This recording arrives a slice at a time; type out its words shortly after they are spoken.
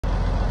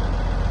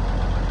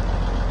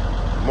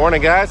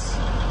Morning, guys.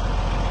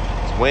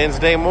 It's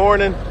Wednesday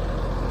morning.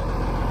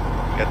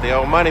 Got the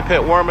old money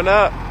pit warming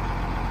up.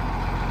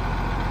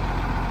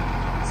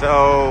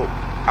 So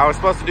I was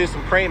supposed to do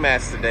some crane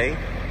mats today.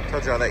 I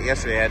told y'all that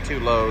yesterday. I had 2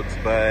 loads,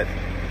 but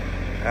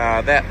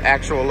that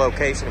actual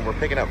location we're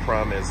picking up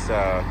from is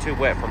too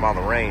wet from all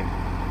the rain.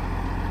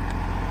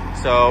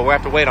 So we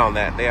have to wait on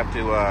that. They have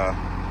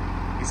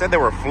to, he said they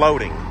were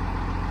floating.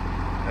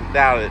 I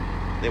doubt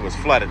it was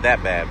flooded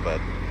that bad, but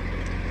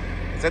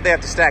said they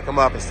have to stack them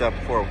up and stuff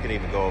before we can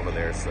even go over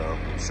there. So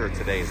I'm sure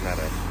today is not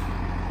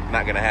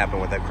gonna happen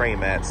with that crane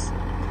mats.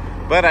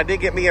 But I did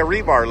get me a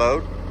rebar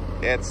load.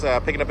 It's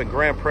picking up in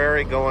Grand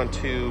Prairie going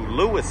to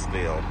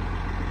Louisville.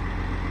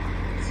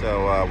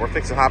 So we're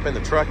fixing to hop in the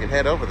truck and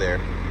head over there.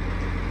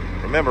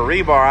 Remember,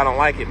 rebar, I don't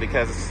like it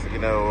because, you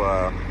know,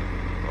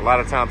 a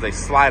lot of times they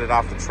slide it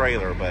off the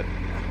trailer, but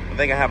I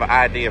think I have an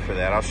idea for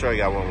that. I'll show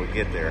y'all when we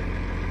get there,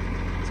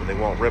 so they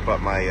won't rip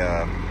up my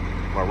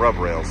my rub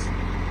rails.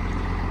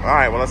 All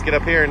right, well, let's get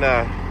up here and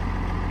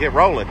get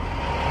rolling. All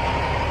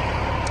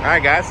right,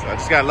 guys, I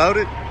just got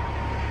loaded.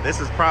 This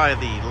is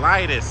probably the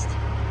lightest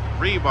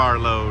rebar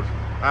load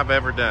I've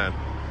ever done.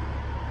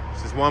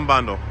 This is one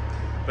bundle.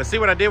 But see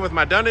what I did with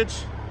my dunnage?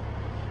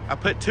 I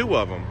put 2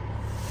 of them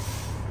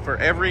for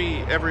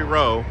every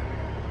row,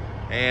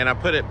 and I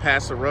put it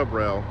past the rub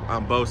rail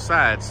on both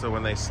sides, so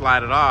when they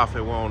slide it off,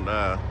 it won't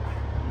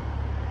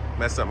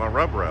mess up my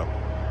rub rail.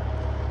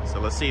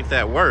 So let's see if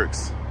that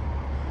works.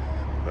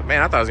 But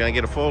man, I thought I was gonna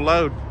get a full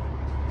load.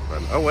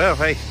 But oh well,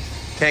 hey,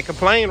 can't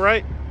complain,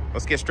 right?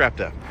 Let's get strapped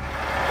up. All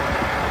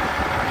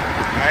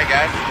right,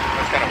 guys,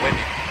 that's kind of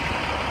windy.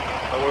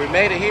 But when we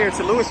made it here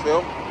to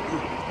Louisville,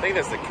 I think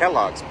that's the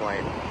Kellogg's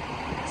plant.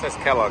 It says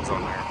Kellogg's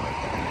on there. But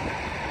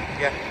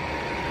yeah,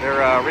 they're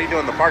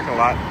redoing the parking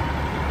lot.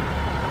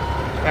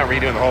 Not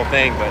redoing the whole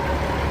thing, but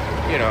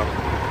you know,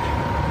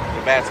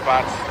 the bad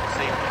spots.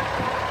 See,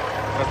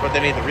 that's what they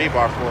need the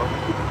rebar for.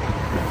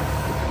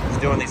 It's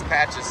doing these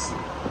patches.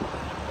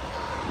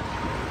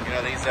 You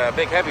know, these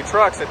big heavy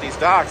trucks at these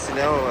docks, you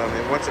know, I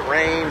mean, once it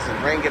rains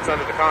and rain gets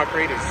under the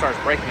concrete, it starts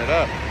breaking it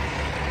up.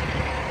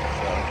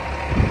 So,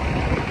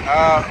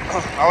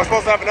 I was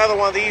supposed to have another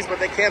one of these, but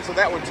they canceled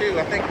that one too,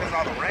 I think because of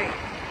all the rain.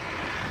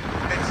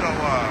 It's been so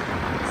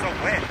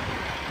wet.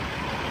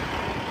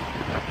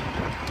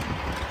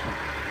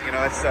 You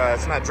know,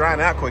 it's not drying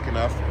out quick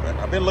enough. But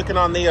I've been looking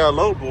on the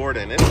load board,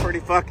 and it's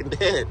pretty fucking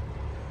dead.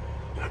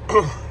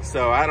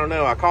 So, I don't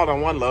know. I called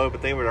on one load,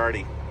 but those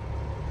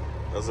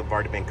have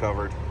already been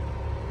covered.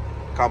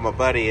 Called my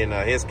buddy and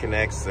his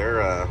connects.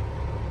 They're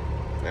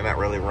not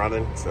really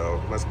running,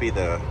 so it must be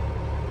the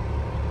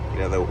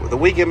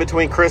week in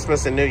between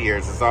Christmas and New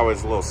Year's is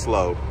always a little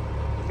slow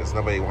because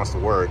nobody wants to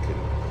work, and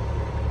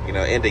you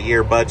know, end of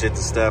year budgets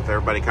and stuff.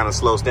 Everybody kind of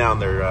slows down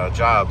their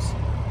jobs.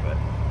 But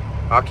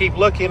I'll keep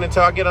looking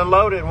until I get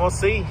unloaded, and we'll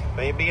see.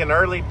 Maybe an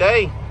early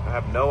day. I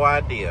have no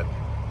idea.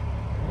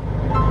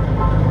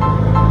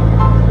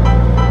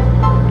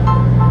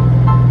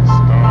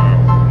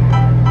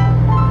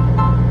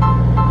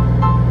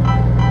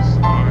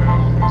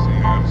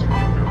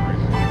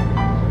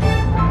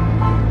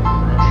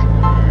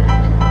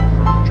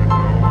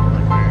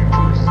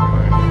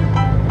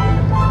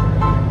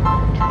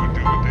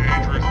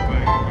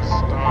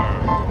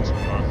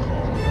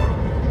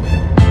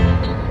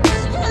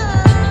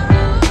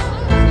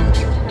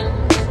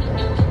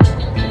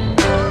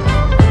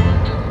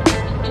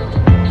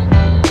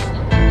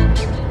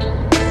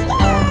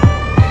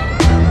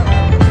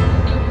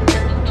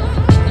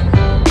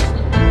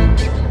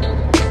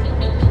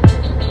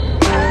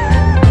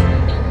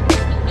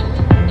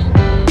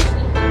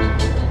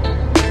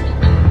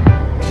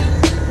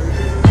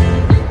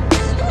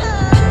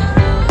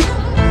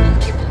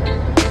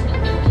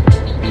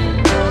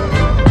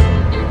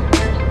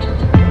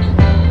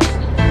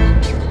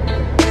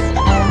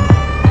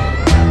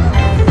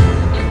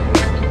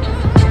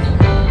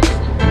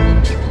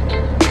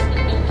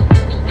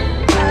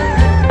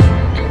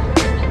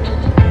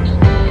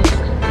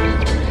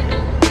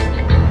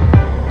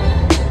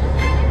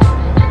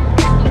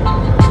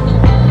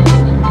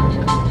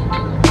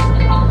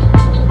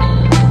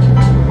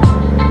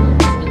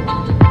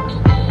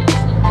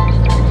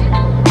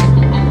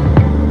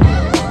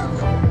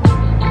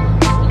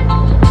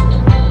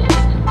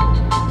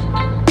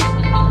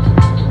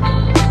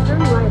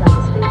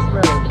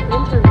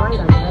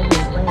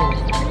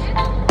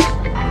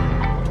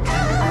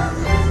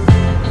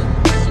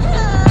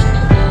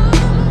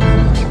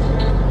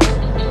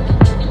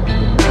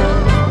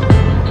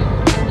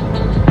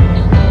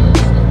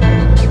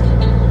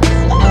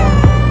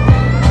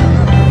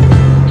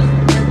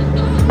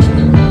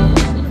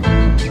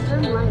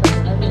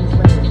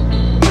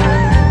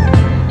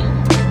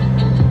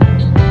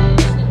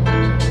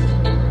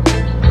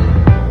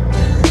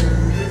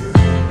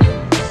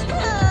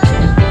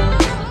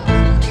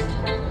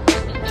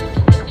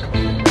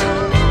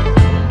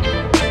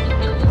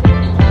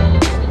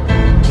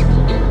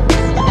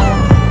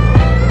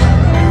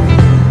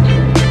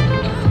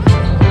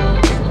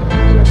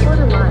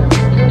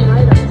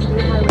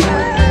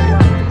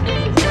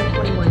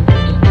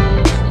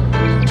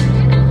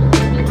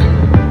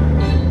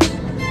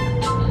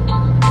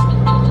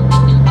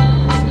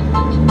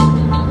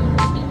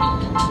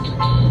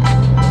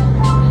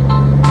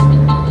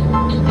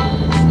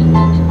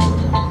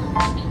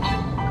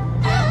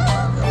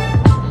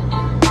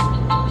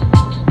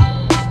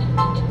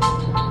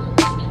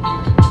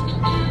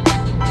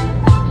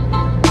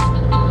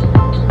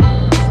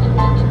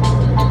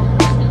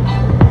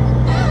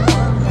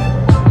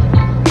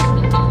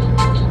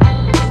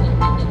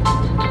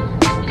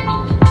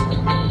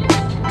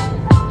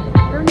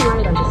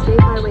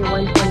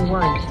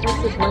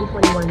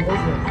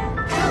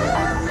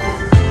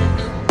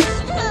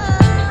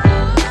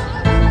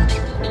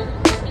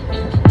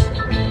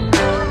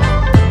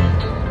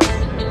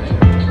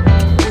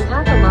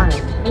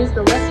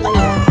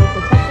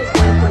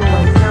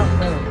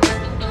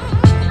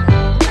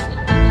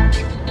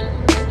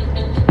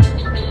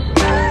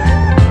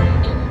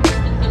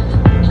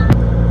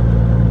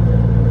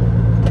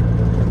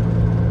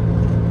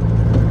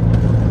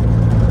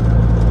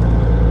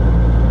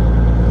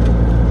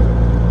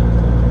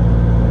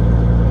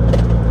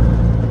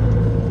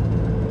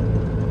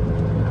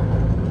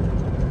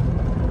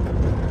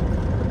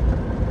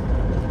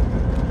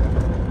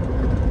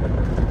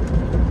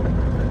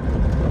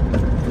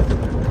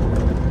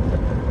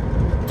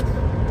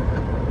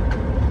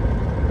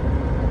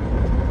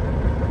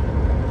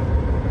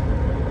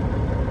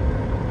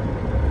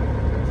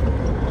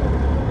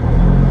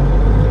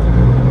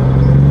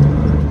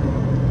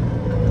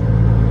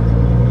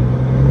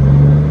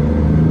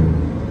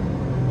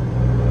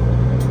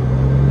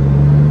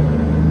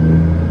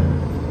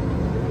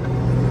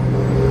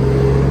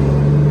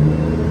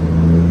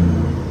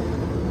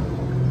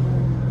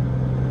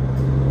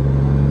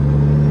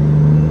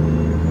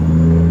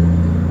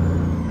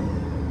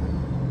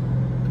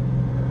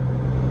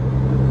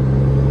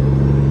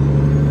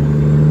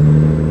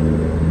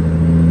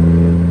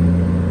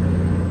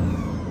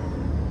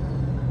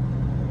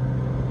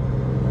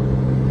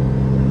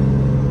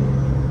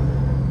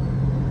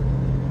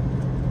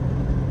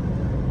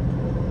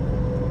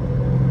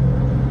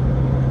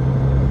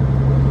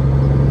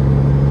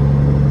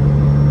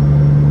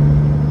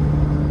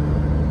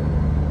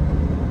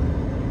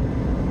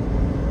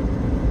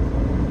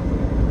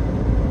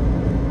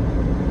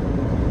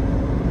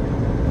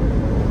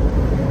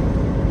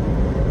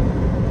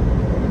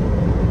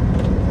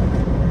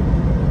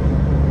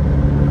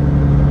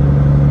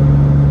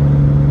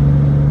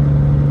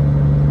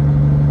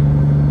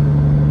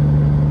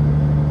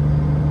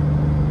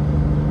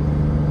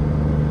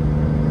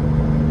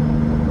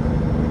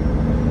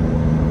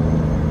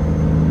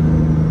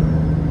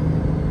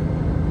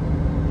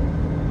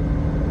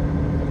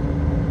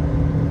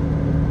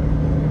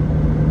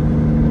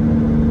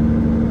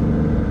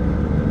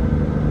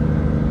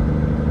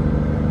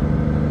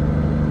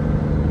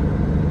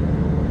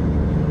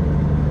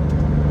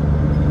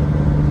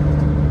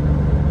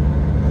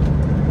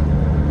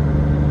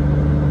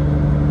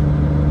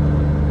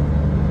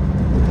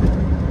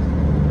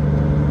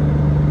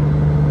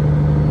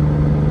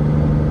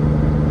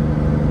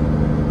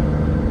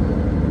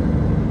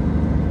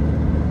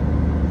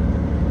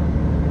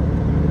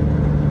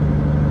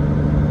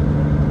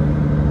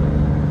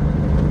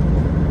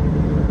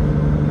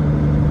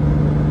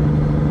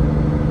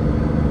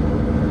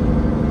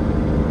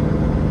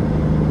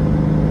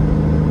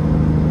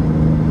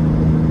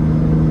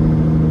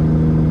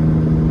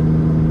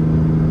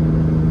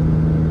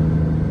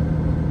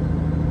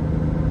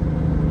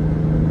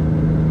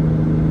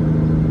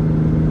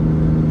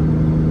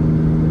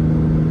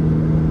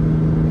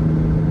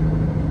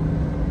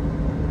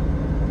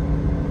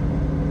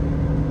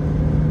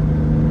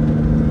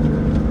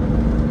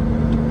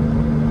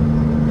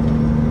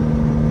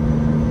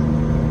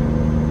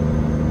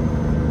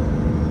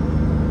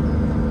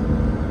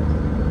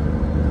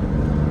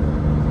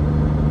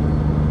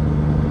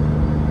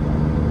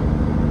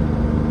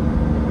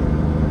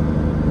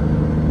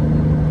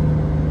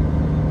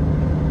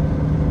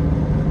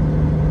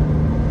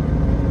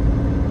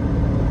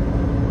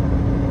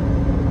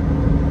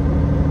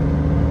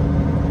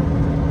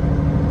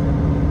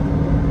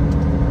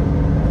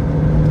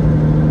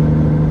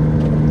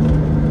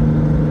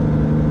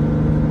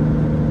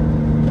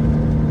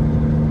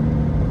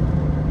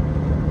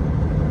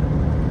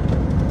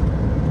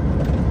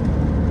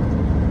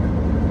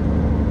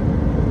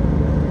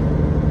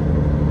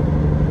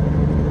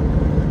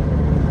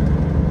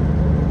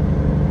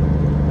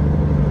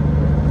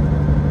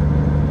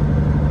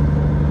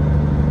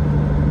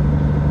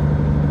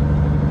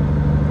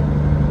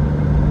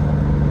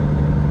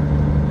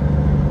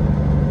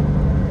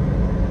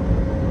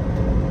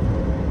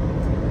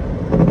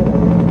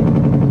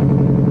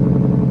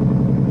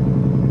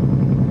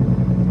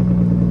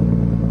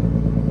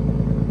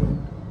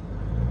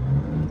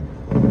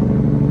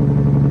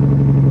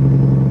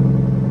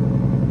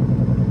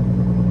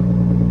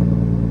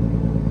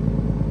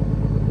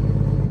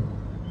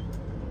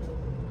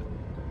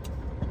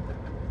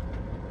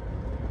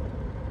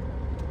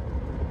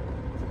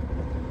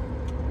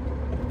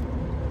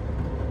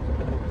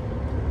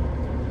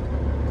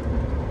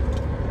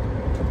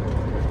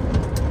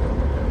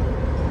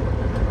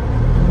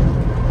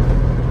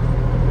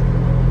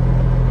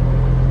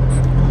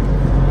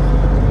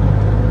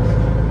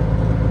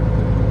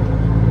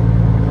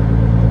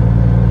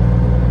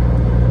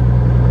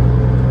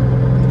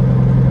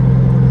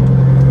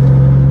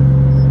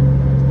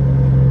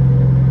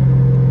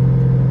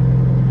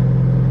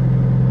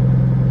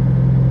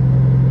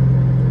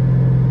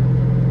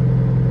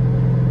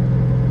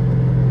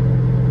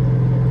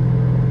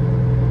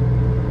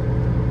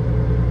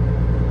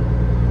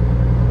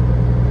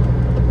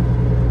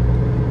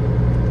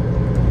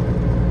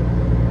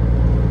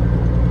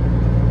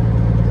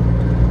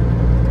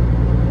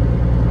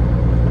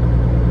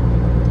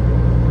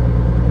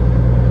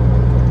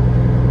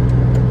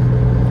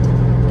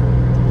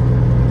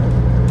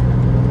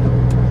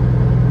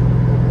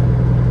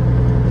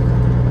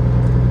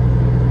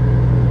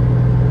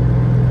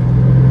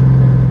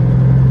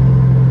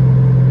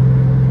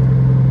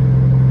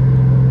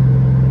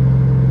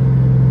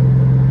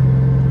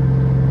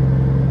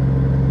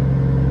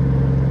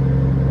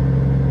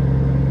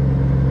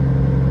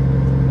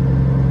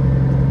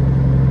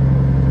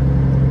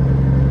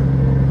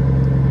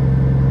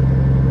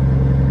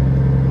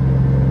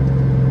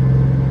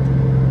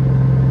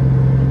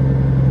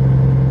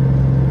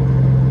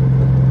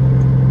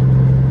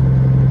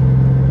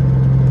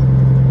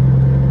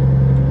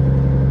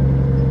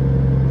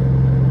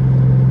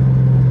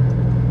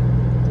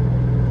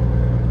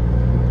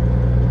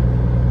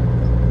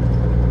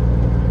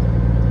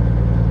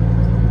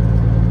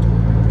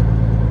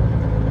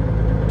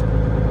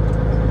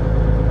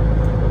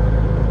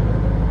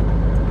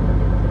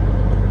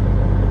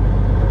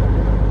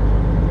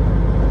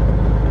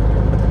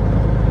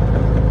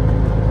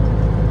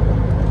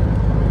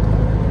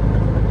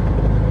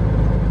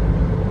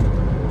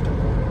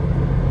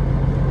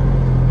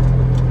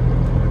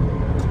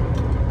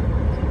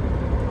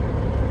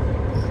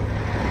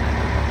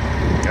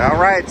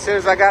 As soon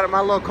as I got in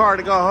my little car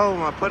to go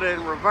home, I put it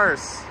in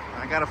reverse.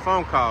 I got a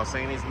phone call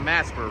saying these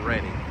mats were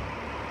ready.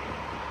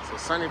 So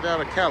Sunnyvale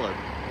to Keller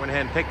went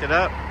ahead and picked it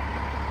up.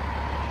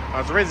 I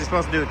was originally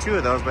supposed to do 2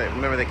 of those, but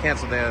remember they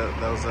canceled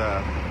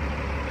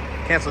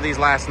canceled these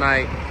last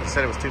night. They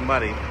said it was too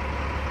muddy.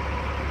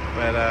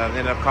 But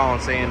ended up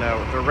calling saying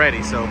they're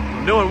ready. So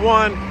I'm doing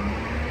 1,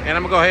 and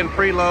I'm gonna go ahead and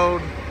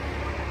preload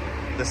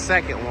the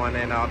second one,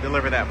 and I'll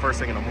deliver that first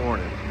thing in the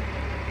morning.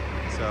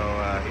 So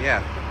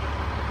yeah,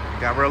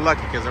 got real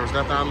lucky because there was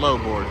nothing on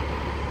load board.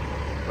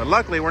 But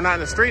luckily we're not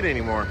in the street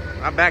anymore.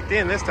 I backed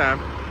in this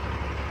time.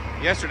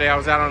 Yesterday I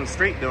was out on the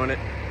street doing it,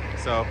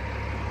 so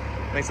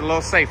makes it a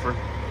little safer.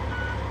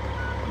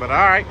 But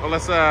all right, well,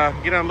 let's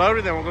get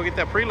unloaded, then we'll go get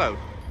that preload.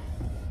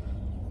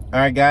 All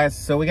right, guys,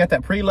 so we got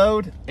that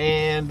preload,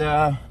 and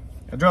I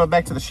drove it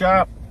back to the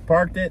shop,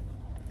 parked it.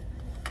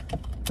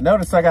 I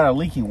noticed I got a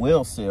leaky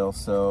wheel seal,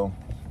 so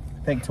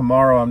I think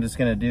tomorrow I'm just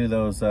gonna do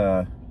those,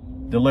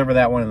 deliver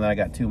that one, and then I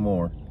got 2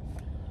 more.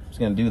 I'm just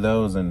gonna do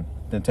those and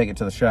then take it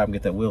to the shop and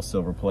get that wheel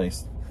seal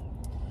replaced.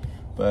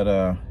 But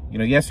you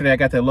know, yesterday I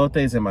got the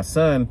elotes, and my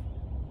son,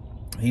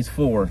 he's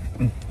 4.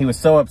 He was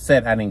so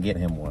upset I didn't get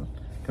him one,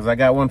 because I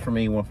got one for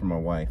me, one for my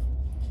wife.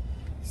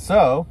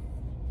 So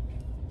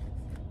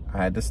I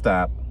had to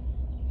stop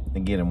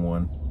and get him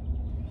one.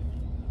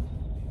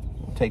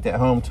 Take that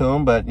home to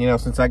him, but you know,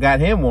 since I got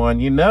him one,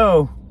 you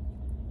know,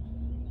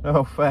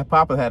 oh, Fat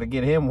Papa had to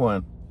get him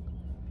one.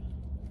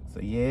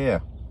 So yeah.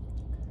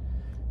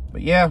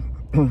 But yeah,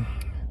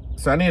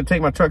 so I need to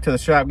take my truck to the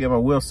shop, get my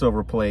wheel seal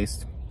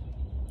replaced.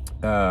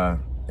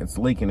 It's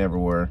leaking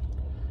everywhere.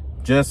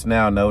 Just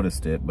now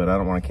noticed it, but I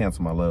don't want to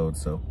cancel my load,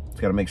 so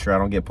just got to make sure I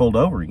don't get pulled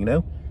over, you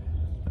know.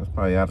 That's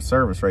probably out of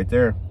service right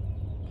there.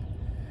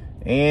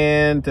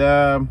 And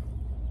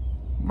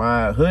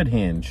my hood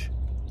hinge,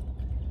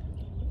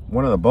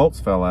 one of the bolts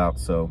fell out,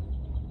 so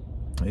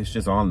it's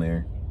just on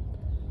there.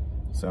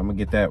 So I'm gonna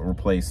get that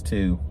replaced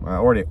too. I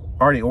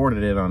already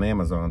ordered it on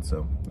Amazon,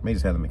 so I may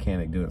just have the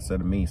mechanic do it instead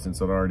of me,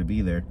 since it'll already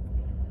be there.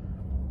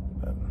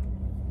 But,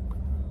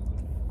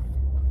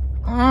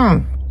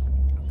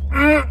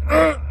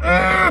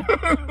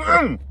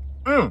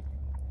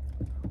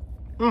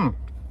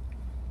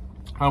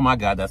 oh my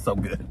God, that's so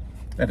good.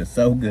 That is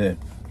so good.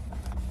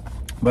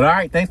 But all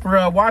right, thanks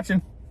for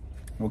watching.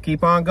 We'll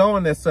keep on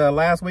going this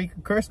last week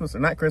of Christmas, or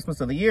not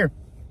Christmas, of the year.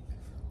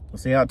 We'll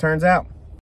see how it turns out.